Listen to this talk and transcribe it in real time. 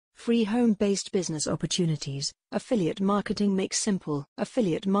Free home-based business opportunities. Affiliate marketing makes simple.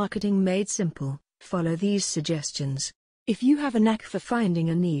 Affiliate marketing made simple. Follow these suggestions. If you have a knack for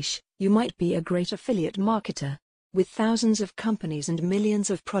finding a niche, you might be a great affiliate marketer. With thousands of companies and millions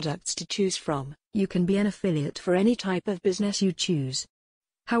of products to choose from, you can be an affiliate for any type of business you choose.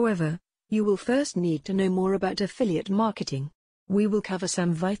 However, you will first need to know more about affiliate marketing. We will cover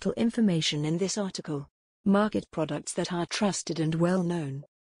some vital information in this article. Market products that are trusted and well known.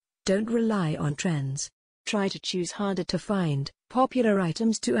 Don't rely on trends. Try to choose harder to find, popular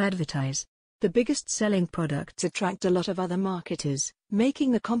items to advertise. The biggest selling products attract a lot of other marketers,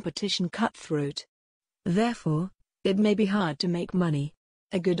 making the competition cutthroat. Therefore, it may be hard to make money.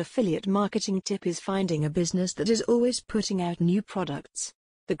 A good affiliate marketing tip is finding a business that is always putting out new products.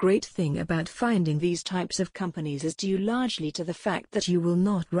 The great thing about finding these types of companies is due largely to the fact that you will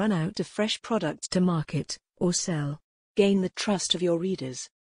not run out of fresh products to market or sell. Gain the trust of your readers.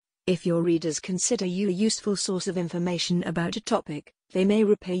 If your readers consider you a useful source of information about a topic, they may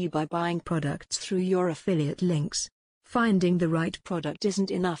repay you by buying products through your affiliate links. Finding the right product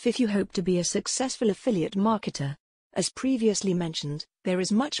isn't enough if you hope to be a successful affiliate marketer. As previously mentioned, there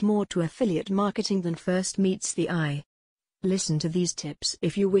is much more to affiliate marketing than first meets the eye. Listen to these tips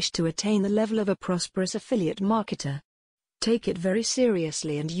if you wish to attain the level of a prosperous affiliate marketer. Take it very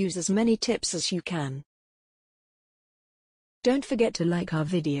seriously and use as many tips as you can. Don't forget to like our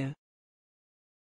video.